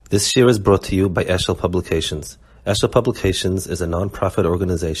This year is brought to you by Eshel Publications. Eshel Publications is a non-profit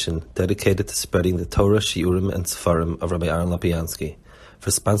organization dedicated to spreading the Torah, Shiurim, and Sefarim of Rabbi Aaron Lapiansky. For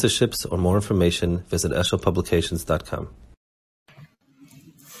sponsorships or more information, visit eshelpublications.com.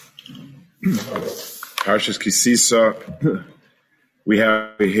 Parshas Sisa. We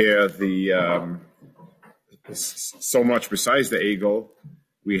have here the so much besides the Egel.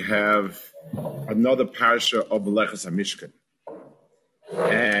 We have another parsha of Melechus HaMishkan.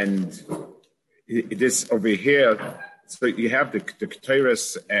 And it is over here, so you have the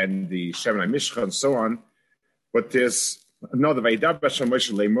Keteris and the Shemin HaMishkan and so on, but there's another Vaidab Hashem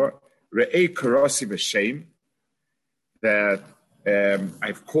Moshe Lemor, Re'ei Karasi B'Shem, that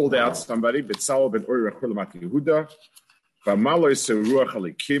I've called out somebody, B'Tzal ben Uri Rechur L'mat Yehuda, V'amalo Yisrael Reuach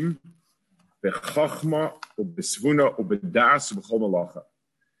Alikim, B'Chachma, U'B'Svuna, U'B'Daas, U'B'Chol Malacha.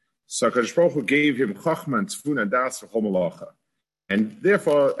 So HaKadosh Baruch Hu gave him Chachma and Tzvuna and Daas, U'Chol Malacha. And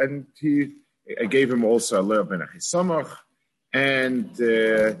therefore, I gave him also a little bit of Chisamach, and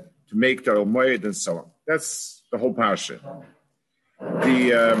to make the Moed and so on. That's the whole parsha.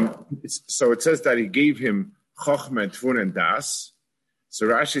 So it says that he gave him Chachma and Tvun and Das. So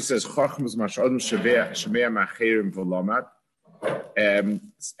Rashi says Chachma is Mashadum Shemea Macherim V'Lamad.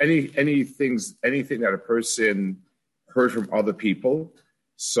 Anything that a person heard from other people.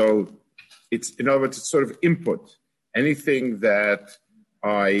 So it's, in other words, it's sort of input. Anything that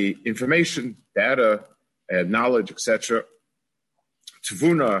information, data, knowledge, etc.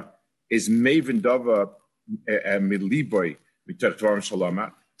 Tvuna is Maven Dava Miliboy Mitachvarim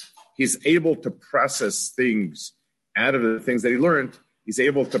Shalama. He's able to process things out of the things that he learned. He's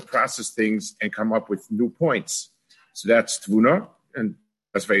able to process things and come up with new points. So that's Tvuna, and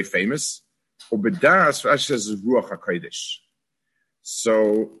that's very famous. Ubedas Rashi says Reuach Hakodesh.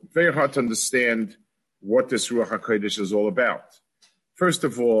 So very hard to understand what this Reuach Hakodesh is all about. First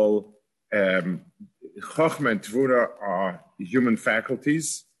of all, Chachma and Tvuna are human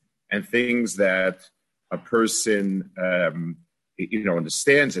faculties and things that a person,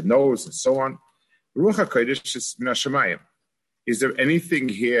 understands and knows and so on. Reuach Hakodesh is min hashamayim. Is there anything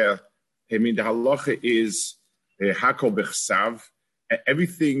here? I mean, the halacha is hakol b'chsav.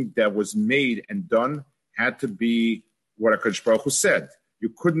 Everything that was made and done had to be what HaKadosh Baruch Hu said. You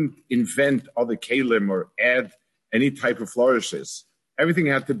couldn't invent other kalim or add any type of flourishes. Everything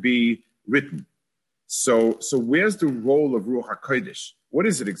had to be written. So where's the role of Reuach HaKodesh? What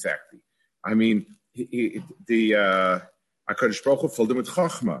is it exactly? I mean, the HaKadosh Baruch Hu filled him with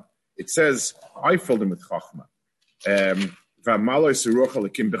Chachma. It says, I filled him with Chachma.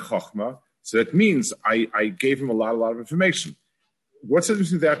 So that means I gave him a lot of information. What's the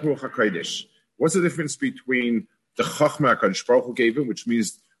difference between that and Reuach HaKodesh? What's the difference between the Chachma HaKadosh Baruch Hu gave him, which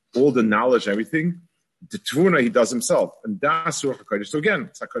means all the knowledge, everything? The Tvuna he does himself. And Das Reuach HaKodesh. So again,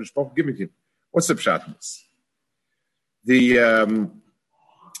 it's HaKadosh Baruch Hu giving him. What's the pshat in this?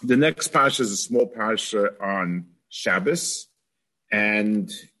 The next parsha is a small parsha on Shabbos. And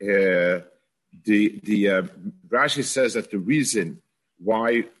the Rashi says that the reason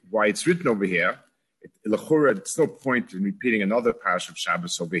why it's written over here, it's no point in repeating another parsha of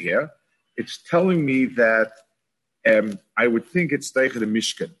Shabbos over here. It's telling me that I would think it's Deicha the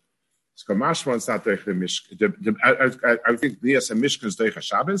Mishkan. So Kamashma is not Deicha the Mishkan. I think yes, a Mishkan is Deicha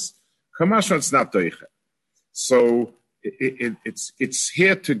Shabbos. Kamashma is not Deicha. So it's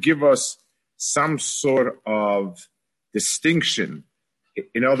here to give us some sort of distinction.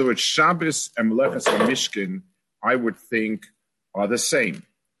 In other words, Shabbos and Melechus HaMishkan, I would think, are the same.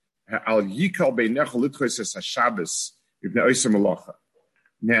 Al Yikal Beinecha Litchos Es HaShabbos Ibn Oisem Melacha.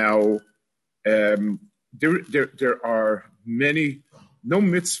 Now, there are many, no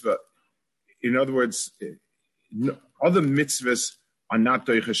mitzvah. In other words, other mitzvahs are not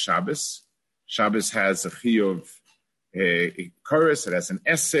doicha Shabbos. Shabbos has a chiyuv, a chorus, it has an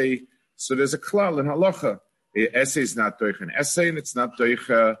essay. So there's a klal in halacha. An essay is not doicha an essay, and it's not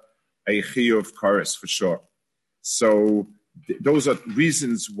doicha a chiyuv chorus for sure. So those are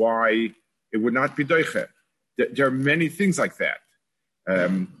reasons why it would not be doicha. There are many things like that.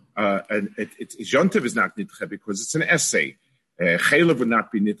 And Yontiv is not nitcha because it's an essay. Chaylev would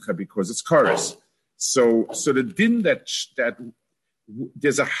not be nitcha because it's chorus. So the din that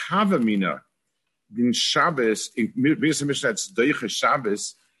there's a havamina in Shabbos, in Mishnah's Deicha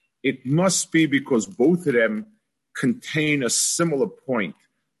Shabbos, it must be because both of them contain a similar point.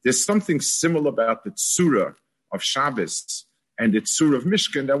 There's something similar about the tzura of Shabbos and the tzura of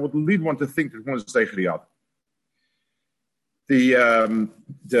Mishkan that would lead one to think that one is Deicha the other.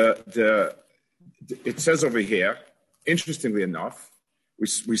 It says over here, interestingly enough, we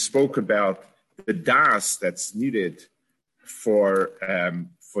spoke about the Daas that's needed for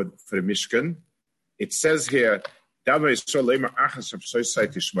for the Mishkan. It says here,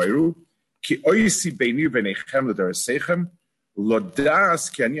 ki oisi beini v'neichem l'darasechem lo daas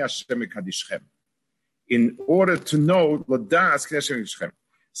ki ani Hashem mekadishchem. In order to know lo daas ki ani Hashem mekadishchem.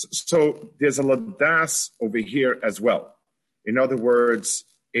 So there's a lo daas over here as well. In other words,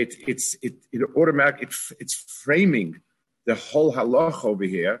 it's framing the whole halach over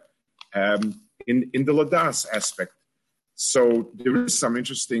here in the lo daas aspect. So there is some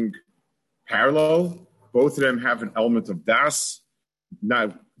interesting parallel. Both of them have an element of das.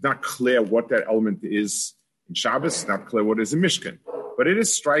 Not clear what that element is in Shabbos, not clear what is in Mishkan. But it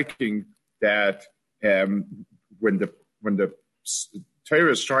is striking that when the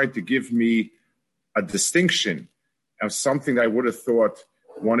Torah is trying to give me a distinction of something that I would have thought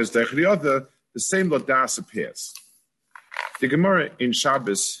one is derech the other, the same lodas appears. The Gemara in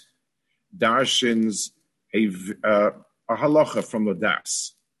Shabbos darshins a halacha from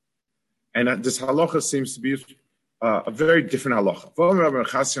lodas. And this halacha seems to be a very different halacha.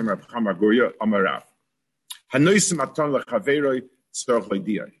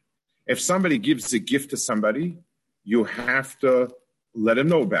 If somebody gives a gift to somebody, you have to let him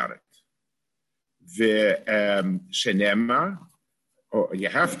know about it. Or you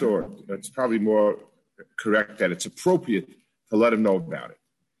have to, or it's probably more correct that it's appropriate to let him know about it.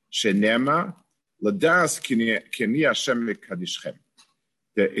 Shenema, ladas kini Hashem mekadishchem.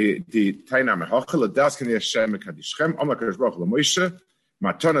 The Tainam Hachal Das Kani Hashem Kadishchem Amakash Baruch LaMoshe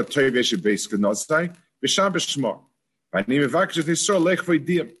Matana Toivesh Beis Gnozai B'Shabbos Shmo. V'ani Mevaksh Yisrael Lech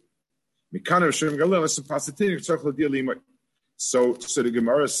V'Yidiyim. Mikana Hashem Galil Esem Pasatin Yitzchak L'Diyah Limoy. So the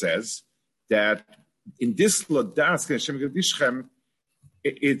Gemara says that in this Ladas Kani Hashem Kadishchem,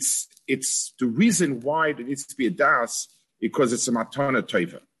 it's the reason why there needs to be a das because it's a Matana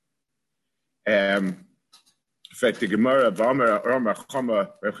Toiva. In fact, the Gemara,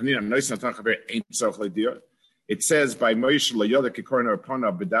 it says by Moshe Layoda Kikorna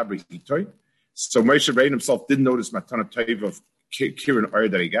Apana Bedabri Hitoy. So Moshe Rabbeinu himself didn't notice Matana Taiv of Kirin Ar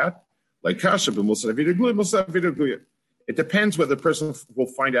that he got. Like Kasha, but it depends whether the person will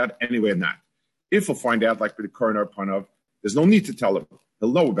find out anyway or not. If he'll find out, like with the Korna Apana, there's no need to tell him.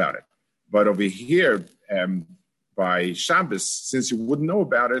 He'll know about it. But over here, by Shabbos, since you wouldn't know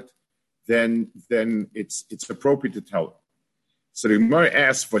about it, then it's appropriate to tell him. So the Gemara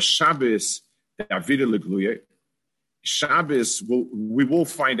asks for Shabbos, Davida Legluye. Shabbos, we will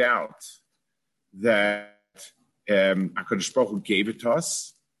find out that HaKadosh Baruch Hu gave it to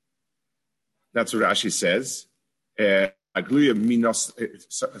us. That's what Rashi says. Agluya minos.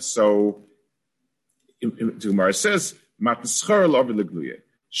 So the Gemara says, Matan Schara Lavi Legluye.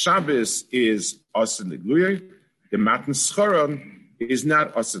 Shabbos is Asad Legluye. The Matan Schara is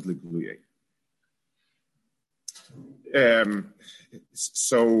not Asad Legluye.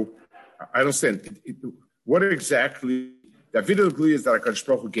 So I don't understand. What exactly David Legluye is that HaKadosh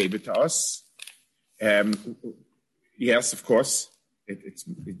Baruch Hu gave it to us? Yes, of course. It's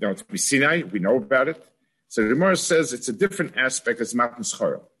Sinai. We know about it. So the Gemara says it's a different aspect as Matan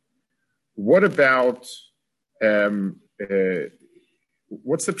Schara. What about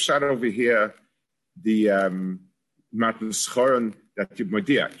what's the pshat over here? The Matan Schara that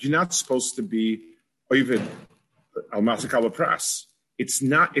you're not supposed to be oived al matzah pras. It's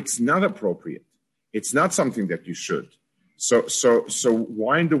not appropriate. It's not something that you should. So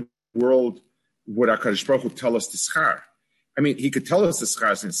why in the world would HaKadosh Baruch Hu tell us the schar? I mean, he could tell us the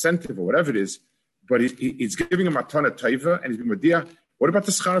schar as an incentive or whatever it is, but he's giving a matana taiva and he's being modia. What about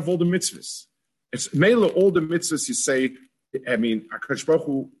the schar of all the mitzvahs? It's mainly all the mitzvahs you say. I mean, HaKadosh Baruch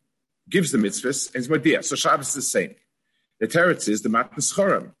Hu gives the mitzvahs and it's modia. So Shabbos is the same. The teretz is the matan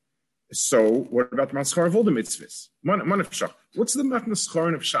scharim. So what about the matan scharim of all the mitzvahs? What's the matan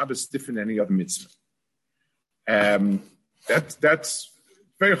scharim of Shabbos different than any other mitzvah? That's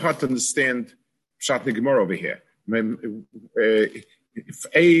very hard to understand. Pshat Gemara over here. If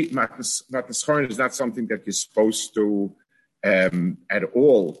a matan scharim is not something that you're supposed to at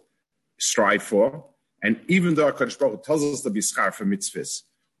all strive for, and even though HaKadosh Baruch Hu tells us to be schar for mitzvahs,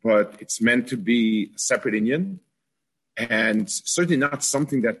 but it's meant to be a separate inyan, and certainly not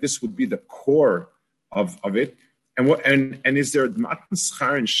something that this would be the core of it. And is there matan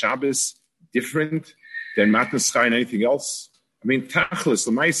schar in Shabbos different than matan schar in anything else? I mean, tachlis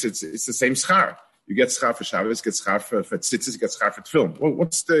l'mais, it's the same schar. You get schar for Shabbos, get schar for tzitzis, get schar for tefillin. Well,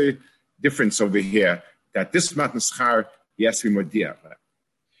 what's the difference over here that this matan schar yes to be modia?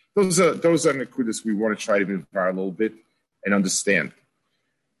 Those are nekudas we want to try to inquire a little bit and understand.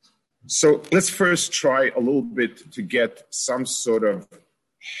 So let's first try a little bit to get some sort of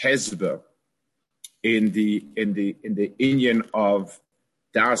hezbollah in the inyan of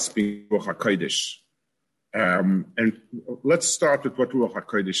Daas being Reuach Hakodesh. And let's start with what Reuach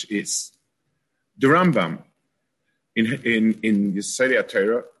Hakodesh is. The Rambam in Yesodei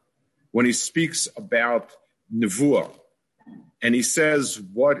Torah, when he speaks about Nevuah, and he says,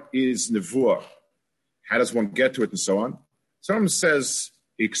 what is Nevuah? How does one get to it, and so on? Some says,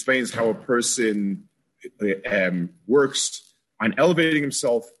 he explains how a person works on elevating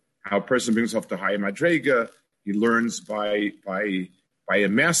himself, how a person brings himself to higher madrega. He learns by a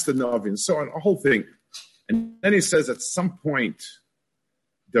master Navi, and so on, a whole thing. And then he says at some point,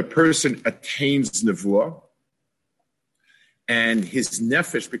 the person attains Nevuah, and his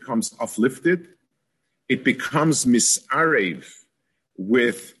nefesh becomes uplifted. It becomes misarev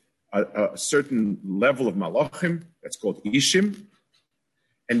with a certain level of malachim, that's called ishim.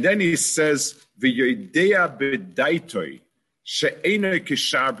 And then he says, v'yodea b'daitoi she'enoi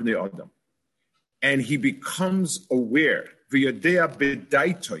kishar b'nei adam. And he becomes aware, v'yodea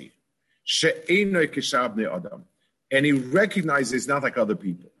b'daitoi she'enoi kishar b'nei adam. And he recognizes he's not like other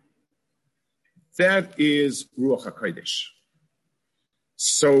people. That is Reuach Hakodesh.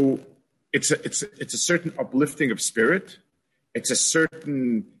 So it's a certain uplifting of spirit. It's a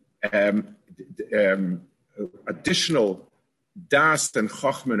certain additional das and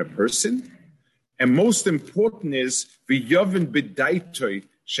chachma in a person. And most important is v'yovin b'daitoi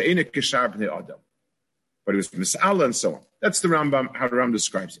she'ena kishar b'nei adam. But it was mis'ala and so on. That's the Rambam, how the Rambam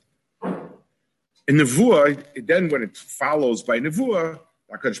describes it. In Nevuah, then when it follows by Nevuah,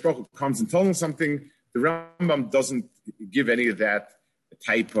 HaKadosh Baruch Hu comes and tells him something, the Rambam doesn't give any of that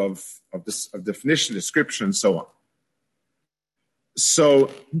type of definition, description, and so on.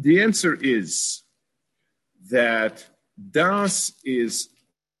 So the answer is that Das is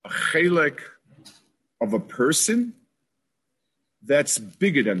a chelek of a person that's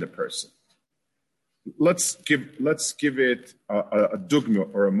bigger than the person. Let's give it a dugma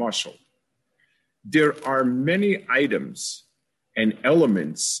or a mashal. There are many items and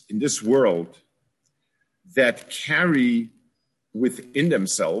elements in this world that carry within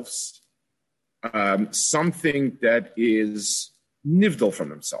themselves something that is nivdal from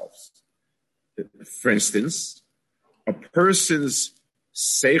themselves. For instance, a person's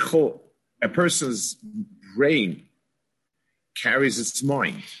seichel, a person's brain carries its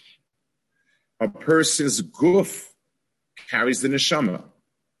mind. A person's guf carries the neshama.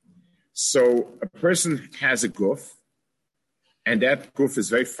 So a person has a guf, and that guf is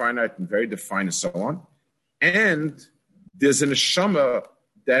very finite and very defined and so on. And there's a neshama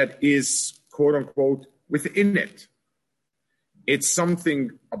that is, quote unquote, within it. It's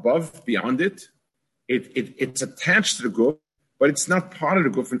something above, beyond it. It's attached to the guf, but it's not part of the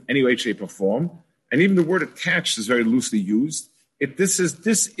guf in any way, shape, or form. And even the word attached is very loosely used. This is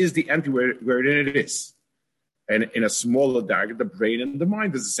the entity where it is. And in a smaller diagram, the brain and the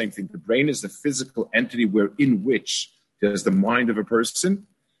mind is the same thing. The brain is the physical entity in which there's the mind of a person.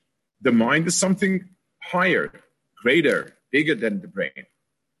 The mind is something higher, greater, bigger than the brain.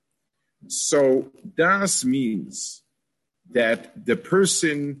 So das means that the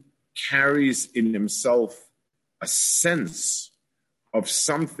person carries in himself a sense of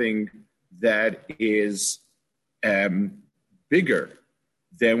something that is bigger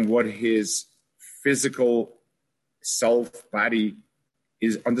than what his physical self, body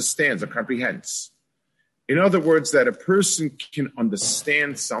understands or comprehends. In other words, that a person can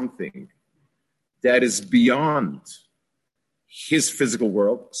understand something that is beyond his physical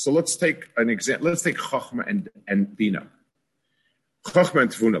world. So let's take an example. Let's take Chachma and Bina. Chachma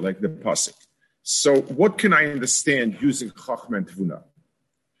and Tvuna, like the Pasuk. So what can I understand using Chachma and Tvuna?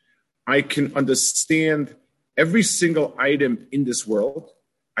 I can understand every single item in this world.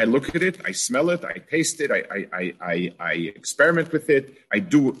 I look at it, I smell it, I taste it, I experiment with it, I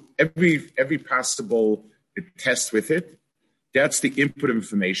do every possible test with it. That's the input of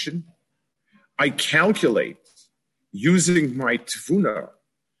information. I calculate using my tvuna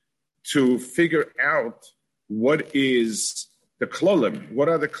to figure out what is the klolim. What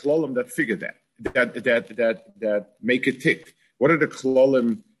are the klolim that figure that make it tick? What are the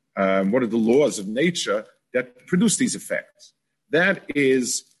klolim? What are the laws of nature that produce these effects? That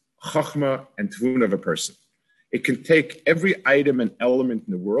is chachma and tvuna of a person. It can take every item and element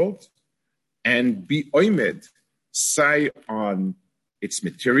in the world and be oimed, say on its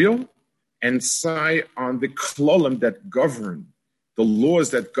material, and say on the klolim that govern, the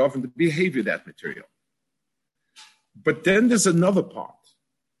laws that govern the behavior of that material. But then there's another part.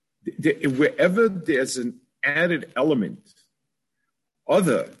 Wherever there's an added element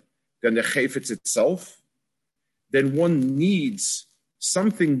other than the chayfetz itself, then one needs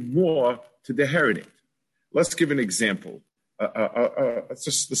something more to inherit it. Let's give an example. it's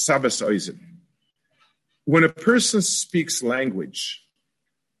just the Sabbath Oizen. When a person speaks language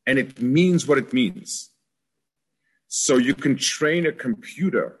and it means what it means, so you can train a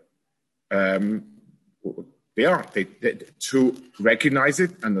computer to recognize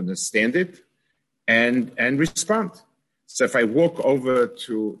it and understand it and respond. So if I walk over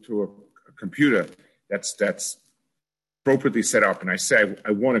to a computer that's appropriately set up and I say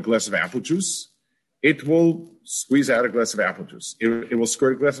I want a glass of apple juice, it will squeeze out a glass of apple juice. It will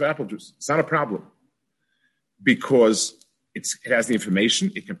squirt a glass of apple juice. It's not a problem because it has the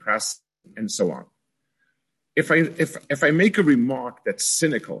information, it can process, and so on. If I make a remark that's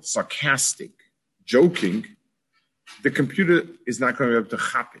cynical, sarcastic, joking, the computer is not going to be able to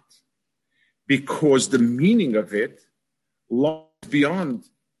chop it because the meaning of it lies beyond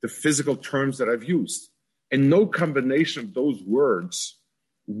the physical terms that I've used, and no combination of those words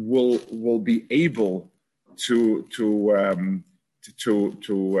will be able to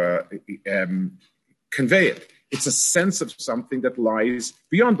convey it. It's a sense of something that lies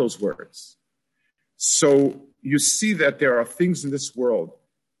beyond those words. So you see that there are things in this world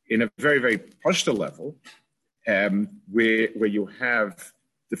in a very, very pashta level where you have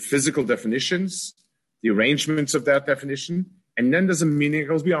the physical definitions, the arrangements of that definition, and then there's a meaning that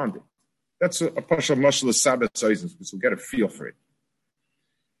goes beyond it. That's a pashta mashal of Sabbath Soizens, because we'll get a feel for it.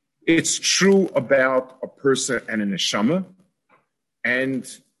 It's true about a person and a neshama and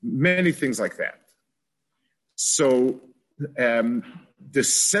many things like that. So the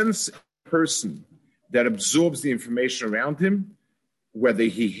sense person that absorbs the information around him, whether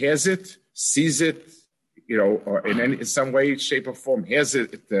he hears it, sees it, or in some way, shape, or form, hears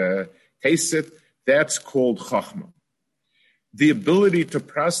it, tastes it, that's called chachma. The ability to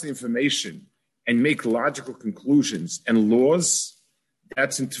process the information and make logical conclusions and laws,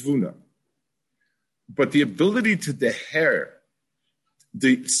 that's in Tvuna. But the ability to deher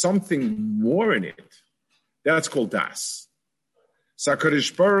something more in it, that's called Daas. So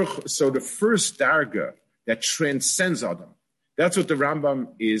Hakodesh Baruch, so the first darga that transcends Adam, that's what the Rambam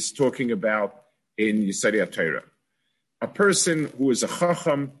is talking about in Yesodei HaTorah. A person who is a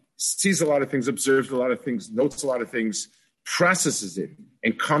chacham, sees a lot of things, observes a lot of things, notes a lot of things, processes it,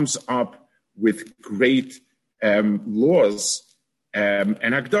 and comes up with great laws and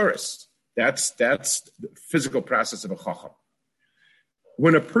agdoris. That's the physical process of a chacham.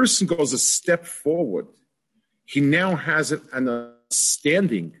 When a person goes a step forward, he now has an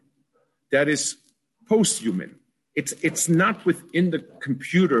understanding that is post-human. It's not within the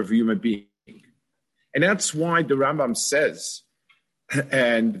computer of a human being. And that's why the Rambam says,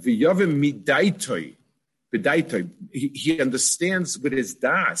 and v'yavim midaitoi, he understands with his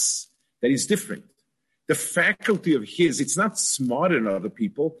das that he's different. The faculty of his, it's not smarter than other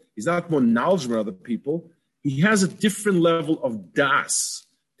people. He's not more knowledgeable than other people. He has a different level of das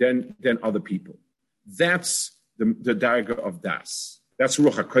than other people. That's the darga of Das. That's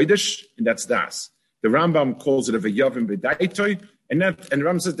Reuach Hakodesh, and that's Das. The Rambam calls it a v'yavim b'daitoi, and the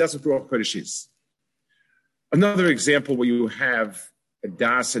Rambam says that's what Reuach Hakodesh is. Another example where you have a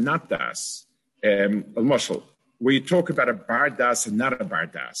Das and not Das, al-mashal, where you talk about a bar Das and not a bar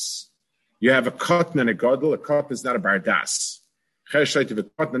Das. You have a cotton and a gadol. A cotton is not a bar Das. Chesed a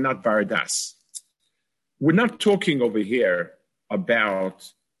cotton, not bar Das. We're not talking over here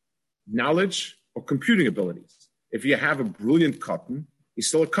about knowledge or computing abilities. If you have a brilliant cotton, he's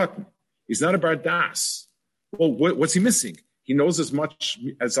still a cotton. He's not a bar das. Well, what's he missing? He knows as much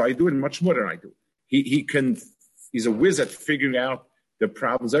as I do and much more than I do. He's a whiz at figuring out the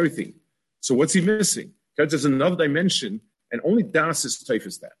problems, everything. So what's he missing? Because there's another dimension, and only das is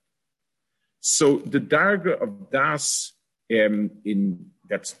typhus that. So the darga of das,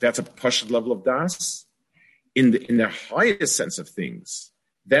 that's a pashut level of das. In the highest sense of things,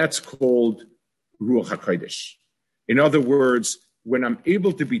 that's called Reuach HaKodesh. In other words, when I'm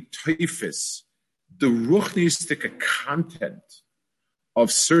able to be typhus, the ruchnistic content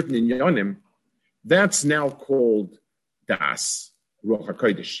of certain inyanim, that's now called Das, Reuach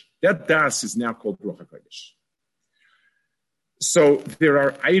HaKodesh. That Das is now called Reuach HaKodesh. So there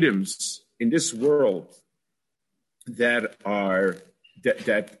are items in this world that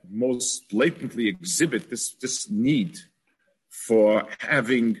most blatantly exhibit this need for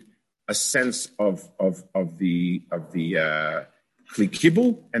having a sense of the Kli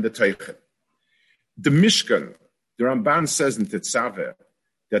Kibul and the Teichen. The Mishkan, the Ramban says in Tetzaveh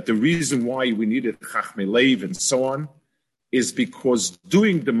that the reason why we needed Chachmei Lev and so on is because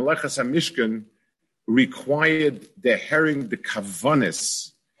doing the Melechas HaMishkan required the herring, the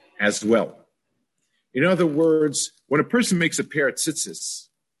kavanis as well. In other words, when a person makes a pair of tzitzis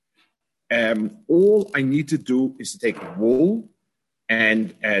All I need to do is to take wool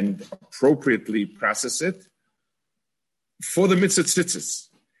and appropriately process it for the mitzvah tzitzis.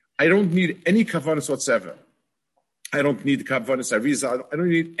 I don't need any kavanas whatsoever. I don't need kavanas arizah. I don't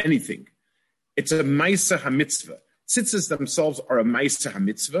need anything. It's a ma'aseh hamitzvah. Tzitzis themselves are a ma'aseh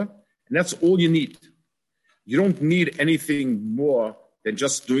hamitzvah, and that's all you need. You don't need anything more than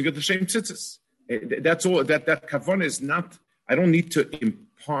just doing it the same tzitzis. That's all. That kavanah is not. I don't need to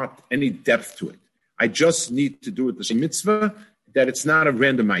impart any depth to it. I just need to do it the same mitzvah. That it's not a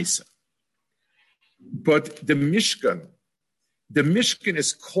random ma'aseh. But the Mishkan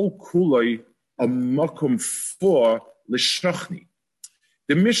is kol kuloi a makom for l'shachni.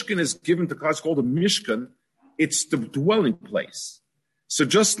 The Mishkan is given to God. It's called a Mishkan. It's the dwelling place. So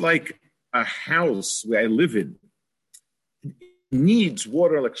just like a house where I live in needs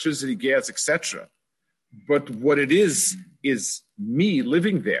water, electricity, gas, etc. But what it is me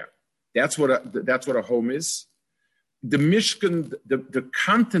living there. That's what a home is. The Mishkan, the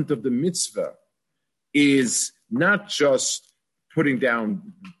content of the mitzvah is not just putting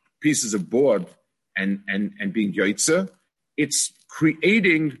down pieces of board and being yoitza. It's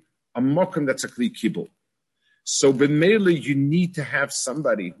creating a mokum that's a kli kibul. So b'meila, you need to have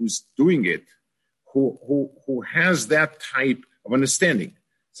somebody who's doing it, who has that type of understanding.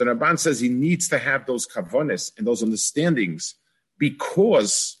 So Rabban says he needs to have those kavanes and those understandings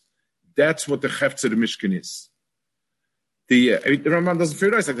because that's what the chefetz of the Mishkan is. The Ramban doesn't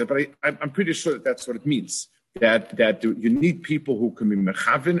figure it out like that, but I'm pretty sure that's what it means. That you need people who can be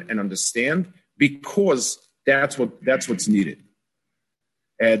mechavin and understand because that's what's needed.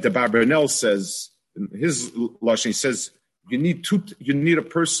 The Barbanel says in his lashon, he says you need a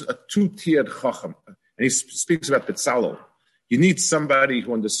person, a two-tiered chacham, and he speaks about Betzalel. You need somebody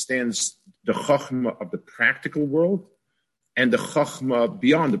who understands the chachma of the practical world and the chachma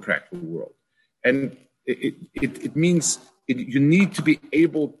beyond the practical world, and it means you need to be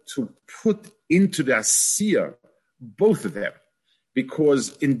able to put into the asiyah both of them,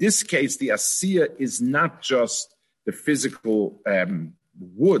 because in this case the asiyah is not just the physical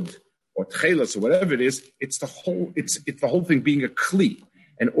wood or tchelas or whatever it is. It's the whole. It's the whole thing being a kli.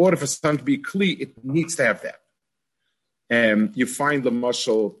 In order for something to be a kli, it needs to have that. You find the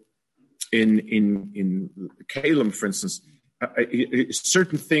mashal in Kalim, for instance,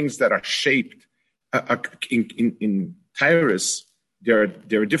 certain things that are shaped in Tyrus. There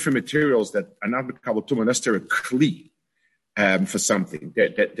are different materials that are not mekabel unless they're a kli for something.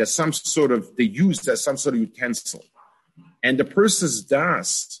 There's some sort of, they use as some sort of utensil, and the person's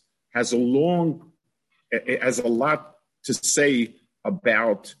Daas has a lot to say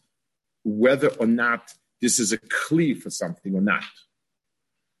about whether or not this is a kli for something or not.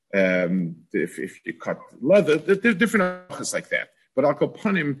 If you cut leather, there's different things like that. But I'll go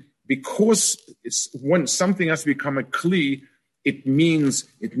upon him because it's when something has to become a kli, it means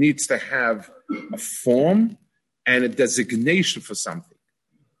it needs to have a form and a designation for something.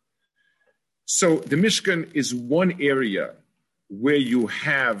 So the Mishkan is one area where you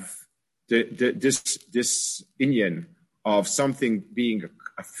have this inyan of something being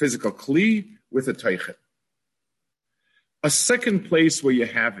a physical kli with a teichen. A second place where you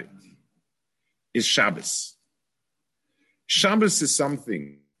have it is Shabbos. Shabbos is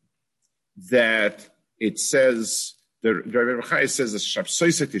something that it says, the Rebbe Chai says,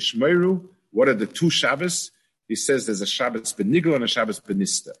 what are the two Shabbos? He says there's a Shabbos benigla and a Shabbos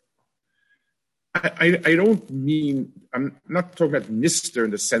benista. I don't mean, I'm not talking about nister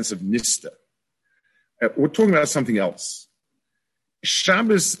in the sense of nista. We're talking about something else.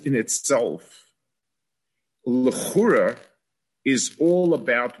 Shabbos in itself, l'chura, is all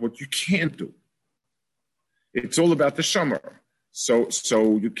about what you can't do. It's all about the shomer. So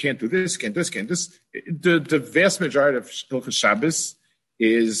you can't do this, can't this. The vast majority of Hilchos Shabbos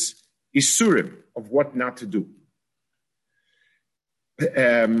is isurim of what not to do.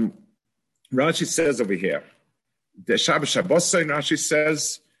 Rashi says over here, the Shabbos Shabbosai, Rashi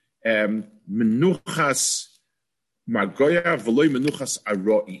says, menuchas margoya v'loy menuchas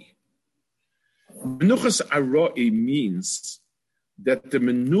aroi. Menuchas aroi means that the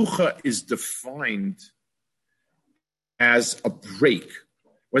menucha is defined as a break.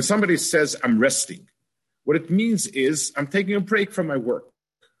 When somebody says, I'm resting, what it means is I'm taking a break from my work.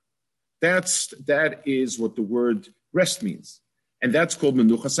 That is what the word rest means. And that's called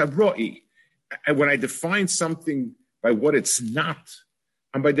menuchas aroi. And when I define something by what it's not,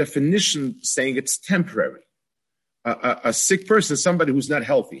 I'm by definition saying it's temporary. A sick person is somebody who's not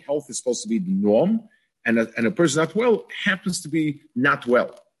healthy. Health is supposed to be the norm, and a person not well happens to be not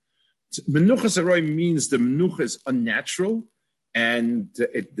well. Menuchas aroi means the menucha is unnatural, and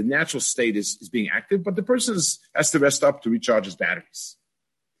the natural state is being active, but the person has to rest up to recharge his batteries.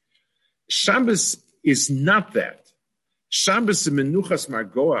 Shabbos is not that. Shabbos in Menuchas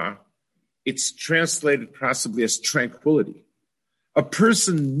Margoa, it's translated possibly as tranquility. A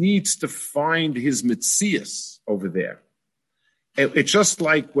person needs to find his mitzias over there. It's just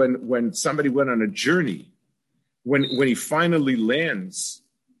like when somebody went on a journey, when he finally lands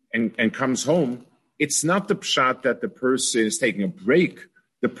and comes home, it's not the pshat that the person is taking a break.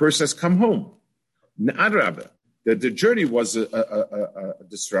 The person has come home. Adrabah, the journey was a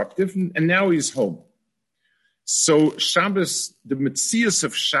disruptive, and now he's home. So Shabbos, the mitzias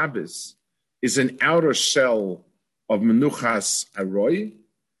of Shabbos, is an outer shell of Menuchas Aroi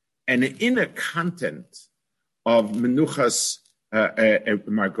and an inner content of Menuchas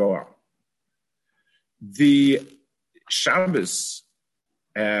Margoa. The Shabbos,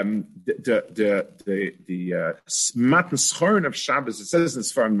 the Matan Schoron of Shabbos, it says in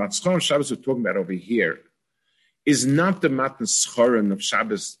Sfarim, Matan Schoron of Shabbos we're talking about over here, is not the Matan Schoron of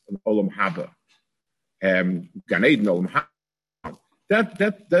Shabbos Olam Haba, Gan Eden Olam Haba.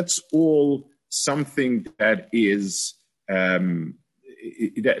 That's all something that is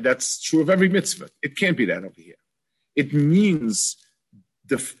that's true of every mitzvah. It can't be that over here. It means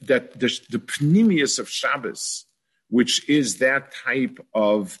the pnimius of Shabbos, which is that type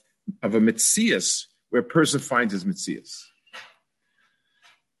of a mitzias where a person finds his mitzias.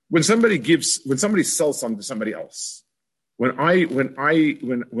 When somebody sells something to somebody else, when I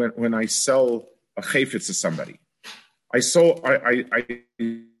sell a chayfetz to somebody, I sell a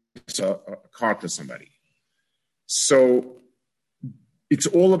car to somebody. So it's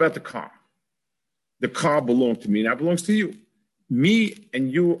all about the car. The car belonged to me, now it belongs to you. Me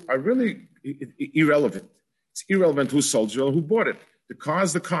and you are really irrelevant. It's irrelevant who sold you or who bought it. The car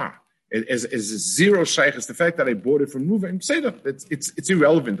is the car. As zero shaykh is the fact that I bought it from Nuva and say that it's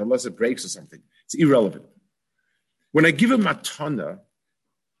irrelevant unless it breaks or something. It's irrelevant. When I give a matana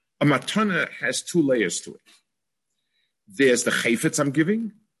has two layers to it. There's the chayfetz I'm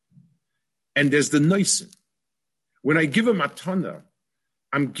giving, and there's the noisen. When I give a matana,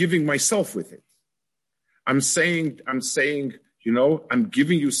 I'm giving myself with it. I'm saying, I'm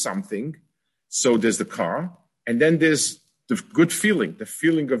giving you something. So there's the car, and then there's the good feeling, the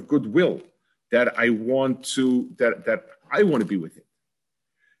feeling of goodwill that I want to be with it.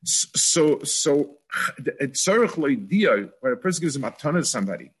 So it's idea when a person gives a matana to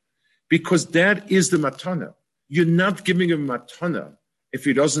somebody, because that is the matana. You're not giving him a matana if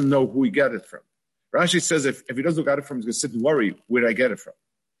he doesn't know who he got it from. Rashi says if he doesn't know who got it from, he's going to sit and worry, where did I get it from?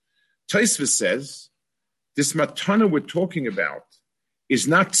 Tosfos says, this matana we're talking about is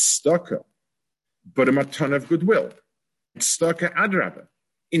not staka, but a matana of goodwill. Staka adrabah.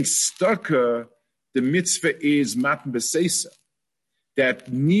 In staka, the mitzvah is matan b'seisa, that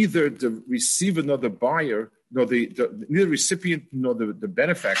neither the receiver nor the buyer, nor neither the recipient nor the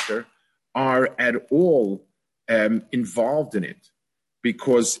benefactor are at all involved in it,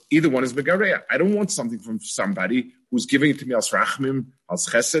 because either one is megareya. I don't want something from somebody who's giving it to me as rachmim, as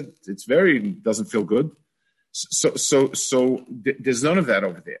chesed. Doesn't feel good. So there's none of that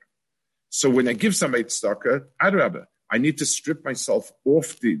over there. So when I give somebody tzedakah, adrabah, I need to strip myself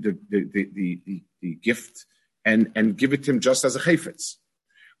off the gift and give it to him just as a chayfetz.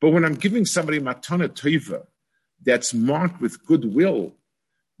 But when I'm giving somebody matana toiva that's marked with goodwill,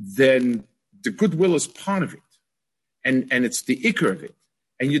 then the goodwill is part of it, and it's the ikar of it.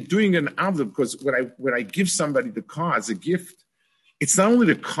 And you're doing an avla, because when I give somebody the car as a gift, it's not only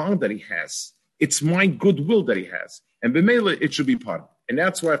the car that he has, it's my goodwill that he has. And b'meila, it should be part of it. And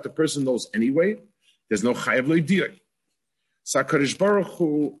that's why if the person knows anyway, there's no chayav lo'idiyah. So HaKadosh Baruch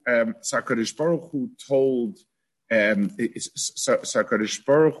Hu told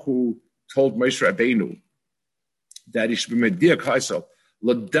Moshe Rabbeinu that he should be medir kaisel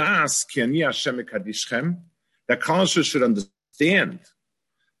l'daas ki ani Hashem mekadishchem, that Kalsha should understand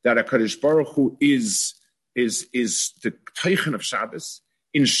that HaKadosh Baruch Hu is the teichen of Shabbos.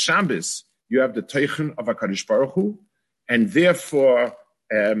 In Shabbos, you have the teichen of HaKadosh Baruch Hu, and therefore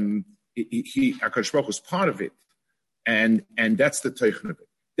HaKadosh Baruch Hu is part of it, and that's the teichen of it.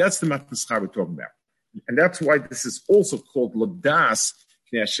 That's the Matan Schar we're talking about, and that's why this is also called L'das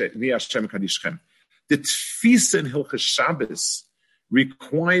K'nei Hashem Kadishchem. The Tfisa in Hilchos Shabbos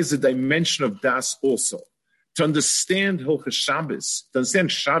requires a dimension of das also. To understand Hilchos Shabbos, to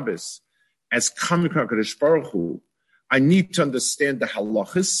understand Shabbos as coming from HaKadosh Baruch Hu, I need to understand the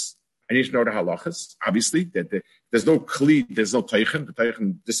halachas. I need to know the halachas. Obviously, that there's no kli, there's no teichen. The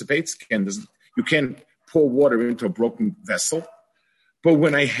teichen dissipates. You can't pour water into a broken vessel. But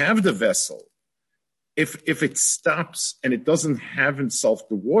when I have the vessel, If it stops and it doesn't have in itself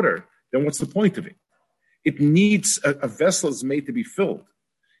the water, then what's the point of it? It needs a vessel is made to be filled.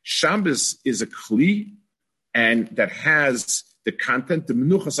 Shabbos is a kli, and that has the content. The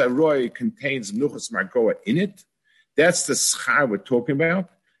menuchas aroy contains menuchas margoa in it. That's the schar we're talking about,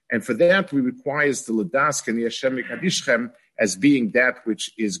 and for that we requires the ladas and the Hashem Kadishchem as being that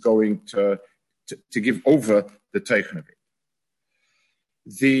which is going to give over the teichen of it.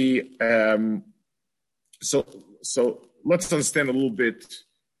 So let's understand a little bit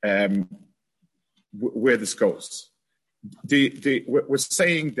where this goes. We're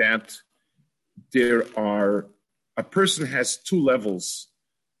saying that a person has two levels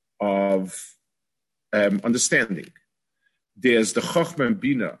of understanding. There's the Chochmah and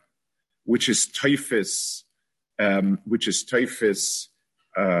Bina, which is Teifis, every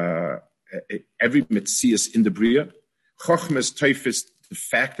Metzias in the Bria. Chochmah is Teifis, the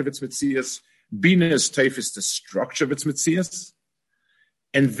fact of its Metzias. Bina is Teifis, the structure of its Metzias.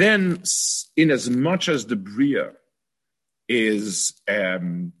 And then, in as much as the Bria is a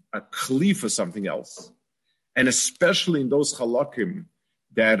kli for something else, and especially in those halakim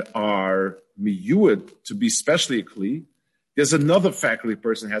that are miyuad to be specially a kli, there's another faculty a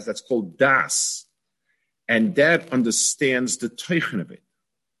person has that's called Daas, and that understands the teichen of it.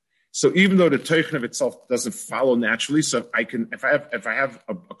 So even though the teichen of itself doesn't follow naturally, so if I have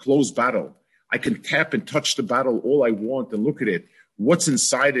a closed bottle, I can tap and touch the bottle all I want and look at it. What's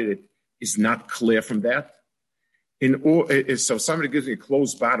inside it is not clear from that. So if somebody gives me a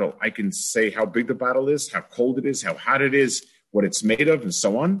closed bottle, I can say how big the bottle is, how cold it is, how hot it is, what it's made of, and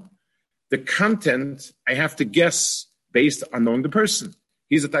so on. The content, I have to guess based on knowing the person.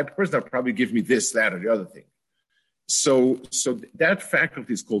 He's the type of person that will probably give me this, that, or the other thing. So that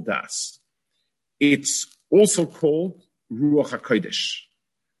faculty is called Daas. It's also called Reuach Hakodesh.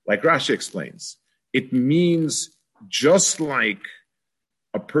 Like Rashi explains, it means just like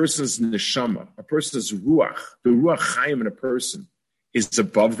a person's neshama, a person's ruach, the ruach chayim in a person is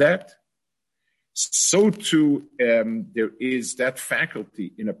above that, so too there is that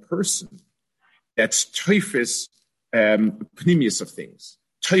faculty in a person that's teifis pnimius of things,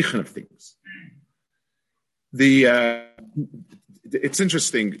 teichen of things. It's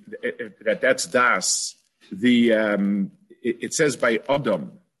interesting that's das. It says by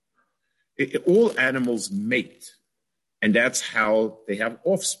Adam, all animals mate. And that's how they have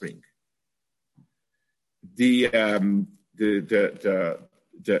offspring. The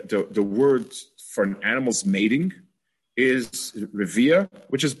word for an animal's mating is revia,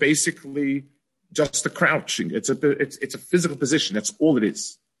 which is basically just the crouching. It's a physical position. That's all it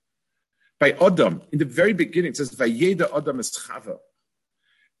is. By Adam, in the very beginning, it says Vayeda Adam es Chava,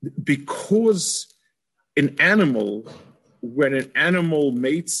 because when an animal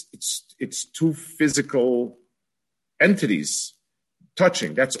mates, it's two physical entities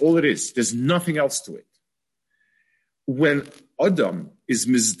touching. That's all it is. There's nothing else to it. When Adam is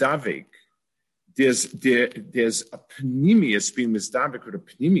mizdavik, there's a pnimius being mizdavik with a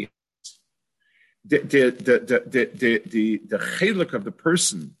pnimius. The chelik of the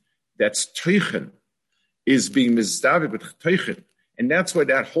person that's teichen is being mizdavik with teichen, and that's why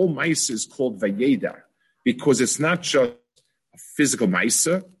that whole ma'isa is called vayeda, because it's not just a physical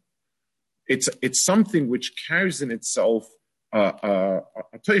ma'isa. It's something which carries in itself a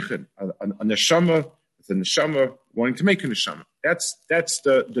teichen, a neshama, the neshama wanting to make a neshama. That's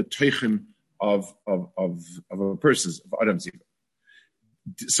the teichen of a person's, of Adam Ziva.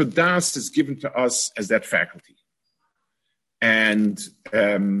 So Das is given to us as that faculty, and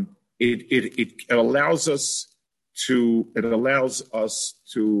it allows us to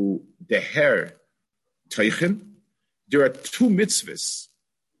deher teichen. There are two mitzvahs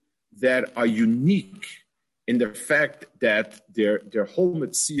that are unique in the fact that their whole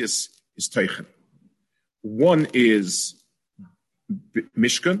metzias is teichen. One is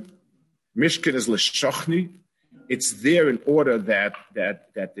Mishkan. Mishkan is l'shachni. It's there in order that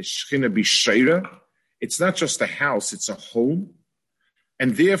the Shechina be sheira. It's not just a house; it's a home,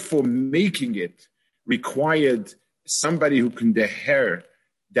 and therefore making it required somebody who can deher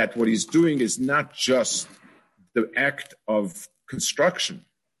that what he's doing is not just the act of construction,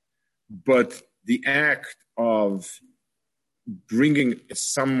 but the act of bringing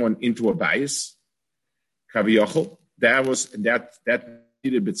someone into a bayis, kaviyachol. That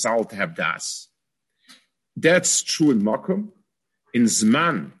needed B'tzal to have das. That's true in Makom. In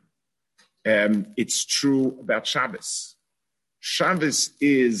Zman, it's true about Shabbos. Shabbos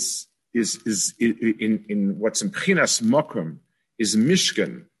is in what's in Pchinas Makom is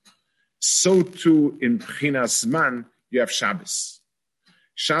Mishkan. So too in Pchinas Zman you have Shabbos.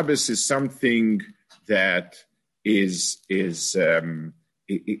 Shabbos is something that is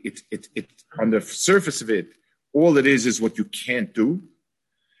on the surface of it, all it is what you can't do,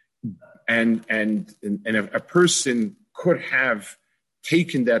 and a person could have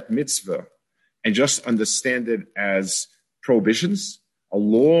taken that mitzvah and just understand it as prohibitions, a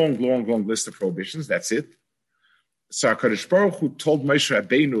long list of prohibitions. That's it. So Hakodesh Baruch Hu told Moshe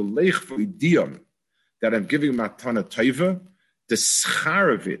Rabbeinu, Lech v'idiyam, that I'm giving matana taiva. The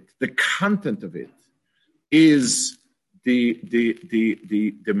schar of it, the content of it, is the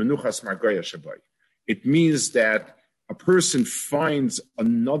menuchas margoya shabai. It means that a person finds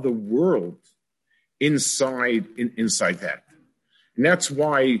another world inside that, and that's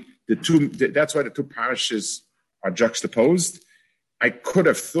why the two parashas are juxtaposed. I could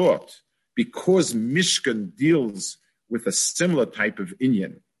have thought, because Mishkan deals with a similar type of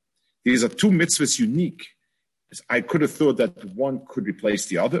inyan, these are two mitzvahs unique. I could have thought that one could replace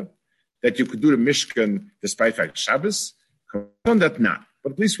the other, that you could do the Mishkan despite fact Shabbos. On that not,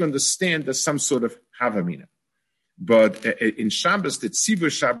 but at least we understand there's some sort of havamina. But in Shabbos, the tzivur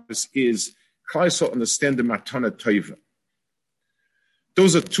Shabbos is Klaisel understand the matana toiva.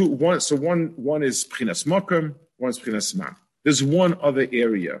 Those are two. One is Pchinas Mokum, one is Pchinas Man. There's one other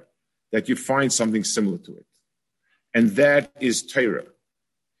area that you find something similar to it, and that is Torah.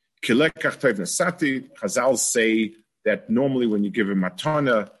 Kilekach Toiv Nasati. Chazal say that normally when you give a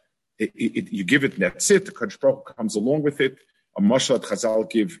matana, you give it, and that's it. The Kadosh Baruch Hu comes along with it. A mashal that Chazal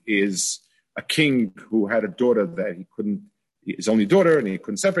give is a king who had a daughter that his only daughter, and he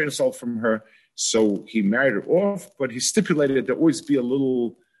couldn't separate himself from her. So he married her off, but he stipulated there always be a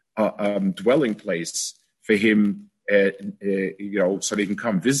little dwelling place for him, so they can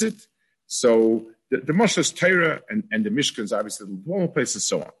come visit. So the mashal is Torah, and the Mishkan is obviously the dwelling place, and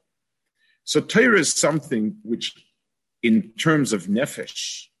so on. So Torah is something which, in terms of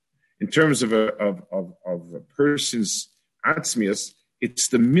nefesh, in terms of a person's atzmius, it's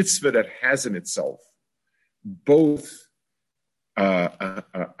the mitzvah that has in itself both a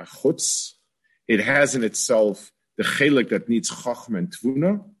chutz, it has in itself the chelik that needs chachma and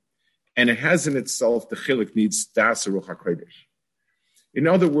tvuna, and it has in itself the chelik needs Daas Reuach Hakodesh. In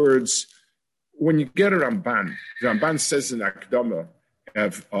other words, when you get a Ramban, the Ramban says in Akdama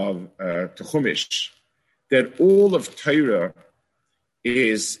of Techumish that all of Torah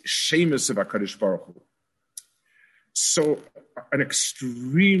is shemus of HaKadosh Baruch Hu. So an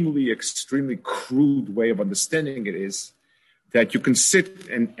extremely crude way of understanding it is that you can sit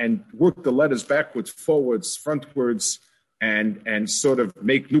and work the letters backwards, forwards, frontwards, and sort of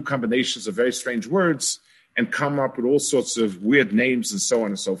make new combinations of very strange words and come up with all sorts of weird names and so on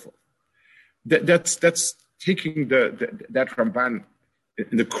and so forth. That's taking that Ramban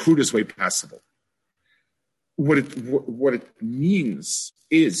in the crudest way possible. What it means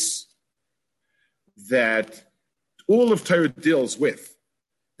is that all of Torah deals with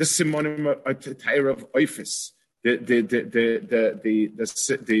the simonim Torah of Oifis, the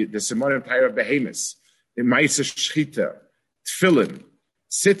simonim Torah of Behemoth, the Ma'aseh Shechita, Tefillin,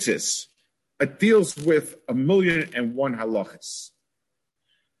 Tzitzis. It deals with 1,001 halachas,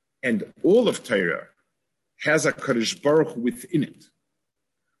 and all of Torah has a Kadosh Baruch Hu within it.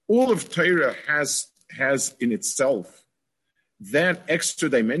 All of Torah has in itself that extra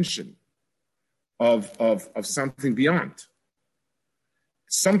dimension of something beyond,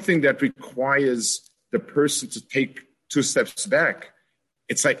 something that requires the person to take 2 steps back.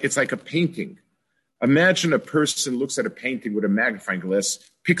 It's like a painting. Imagine a person looks at a painting with a magnifying glass,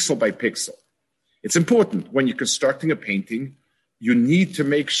 pixel by pixel. It's important when you're constructing a painting, you need to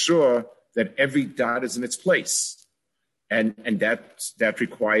make sure that every dot is in its place. And that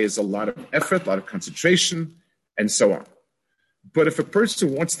requires a lot of effort, a lot of concentration, and so on. But if a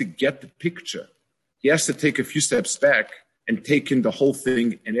person wants to get the picture, he has to take a few steps back and take in the whole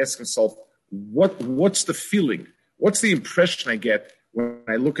thing and ask himself, what's the feeling? What's the impression I get when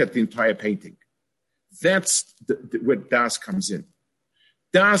I look at the entire painting? That's where Daas comes in.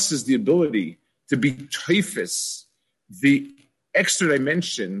 Daas is the ability to be teifis, the extra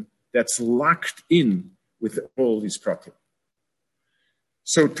dimension that's locked in with all these pratim.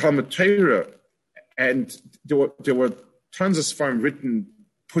 So Talmud Torah, and there were tons of svarim written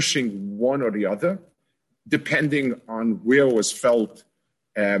pushing one or the other, depending on where it was felt.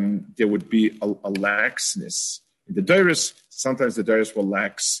 There would be a laxness in the Deiros. Sometimes the Deiros will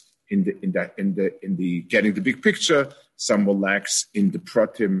lax in the getting the big picture. Some will lax in the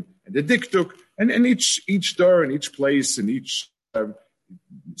pratim and the dikduk, and each door and each place and each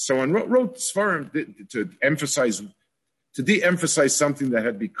so on wrote svarim to emphasize, to de-emphasize something that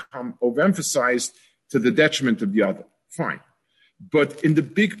had become overemphasized to the detriment of the other. Fine. But in the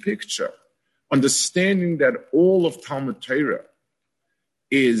big picture, understanding that all of Talmud Torah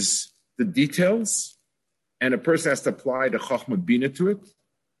is the details, and a person has to apply the Chachma Bina to it,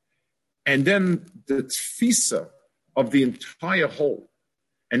 and then the Sisa of the entire whole,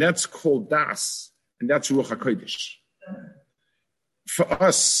 and that's called Daas, and that's Reuach Hakodesh. For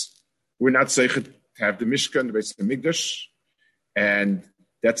us, we're not zeichet to have the Mishkan, the Beis Hamikdash, and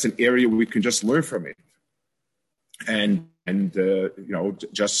that's an area we can just learn from it, and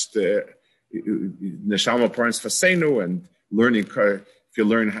just neshama parents fasenu, and learning. If you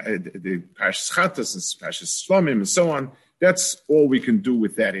learn the Parshas Chatas and Parshas Shlamim and so on, that's all we can do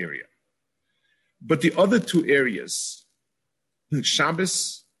with that area. But the other two areas,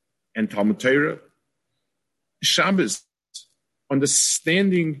 Shabbos and Talmud Torah, Shabbos,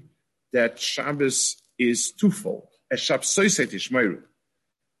 understanding that Shabbos is twofold. There's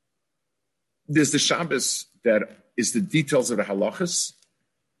the Shabbos that is the details of the halachas,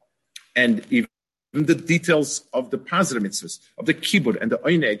 and even the details of the positive mitzvahs, of the kibbud and the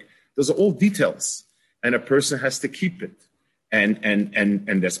oineg. Those are all details, and a person has to keep it. And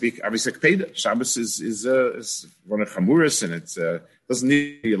that's obviously Kpeda. Shabbos is one of Chamuras, and it doesn't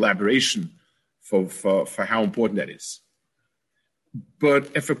need elaboration for how important that is. But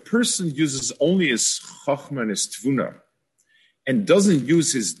if a person uses only his Chachma and his Tvuna, and doesn't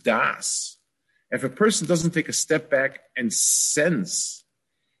use his Das, if a person doesn't take a step back and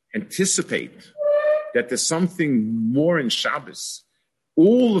anticipate that there's something more in Shabbos,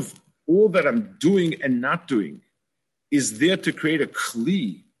 all that I'm doing and not doing is there to create a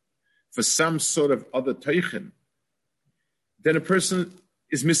kli for some sort of other teichen, then a person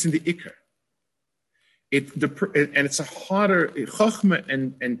is missing the ikar. And it's a harder, Chachma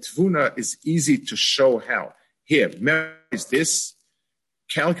and Tvuna is easy to show how. Here, memorize this,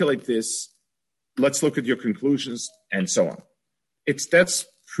 calculate this, let's look at your conclusions, and so on. That's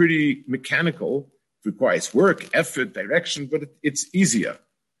pretty mechanical. It requires work, effort, direction, but it's easier.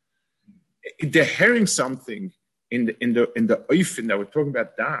 They're hearing something in the oifin that we're talking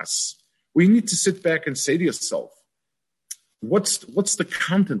about Das. We need to sit back and say to yourself, what's the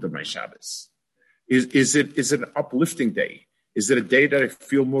content of my Shabbos? Is it an uplifting day? Is it a day that I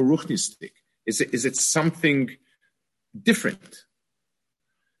feel more ruchnistic? Is it something different?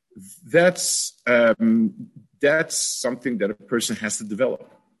 That's something that a person has to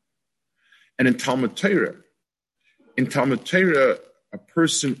develop. And in Talmud Torah, a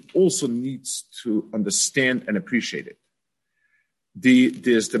person also needs to understand and appreciate it.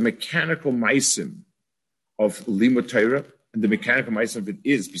 There's the mechanical maisim of Limud Torah, and the mechanical maisim of it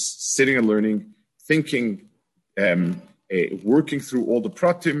is sitting and learning, thinking, working through all the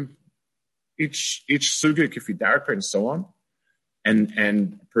pratim, each sugya kifidarka, and so on. And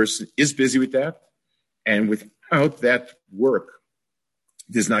a person is busy with that, and without that work,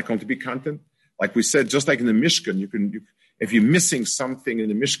 there's not going to be content. Like we said, just like in the Mishkan, if you're missing something in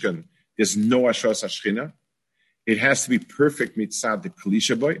the Mishkan, there's no Ashras Ashchina. It has to be perfect mitzad the Kli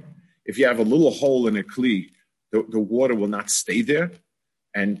Shaboy. If you have a little hole in a Kli, the water will not stay there.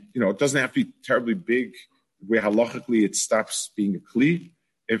 And, it doesn't have to be terribly big where halachically it stops being a Kli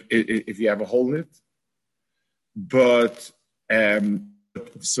if you have a hole in it. But,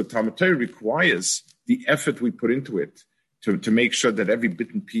 so Talmud Torah requires the effort we put into it to make sure that every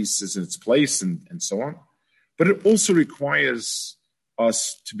bit and piece is in its place and so on. But it also requires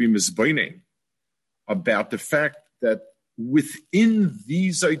us to be mizboining about the fact that within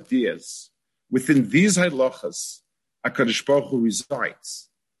these ideas, within these halachas, HaKadosh Baruch Hu resides.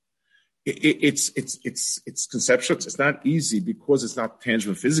 It's conceptual. It's not easy because it's not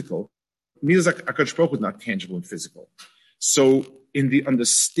tangible and physical. Neither is HaKadosh Baruch Hu is not tangible and physical. So in the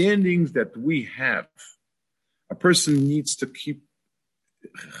understanding that we have, a person needs to keep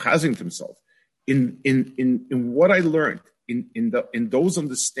chazing to himself. In what I learned, in those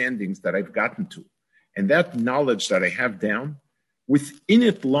understandings that I've gotten to, and that knowledge that I have down, within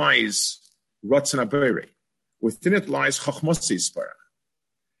it lies Ratzon HaBorei. Within it lies Chachmas Yisparach.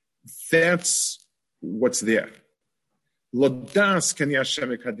 That's what's there. Lo das ken Hashem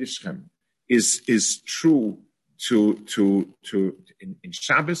ekadishchem is true to in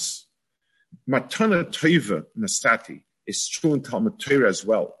Shabbos. Matana Toiva Nasati is true in Talmud Torah as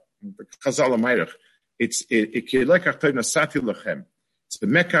well. Chazal Amayach, it's Lekach Toiv Nasati Lachem. It's the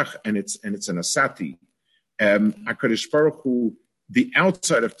Mekach and it's a Nasati. HaKadosh Baruch Hu, the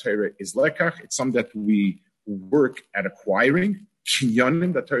outside of Torah is Lekach. It's something that we work at acquiring.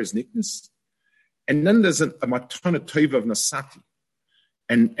 Kinyanim, that Torah is nickness. And then there's a Matana Toiva of Nasati.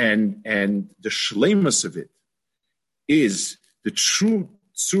 And the shleimus of it is the true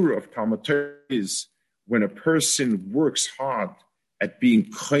Surah of Talmud Torah is when a person works hard at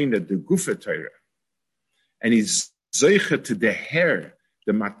being koine the gufa Torah, and he's zeicha to the hair,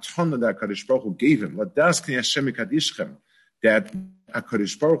 the matana that HaKadosh Baruch Hu gave him, that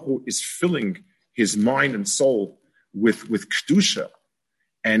HaKadosh Baruch Hu is filling his mind and soul with kedusha,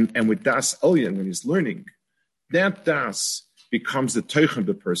 and with das elyon when he's learning, that das becomes the teichen of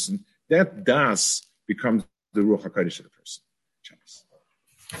the person. That das becomes the Reuach Hakodesh of the person.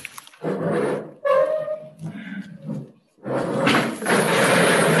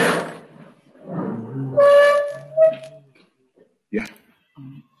 Yeah.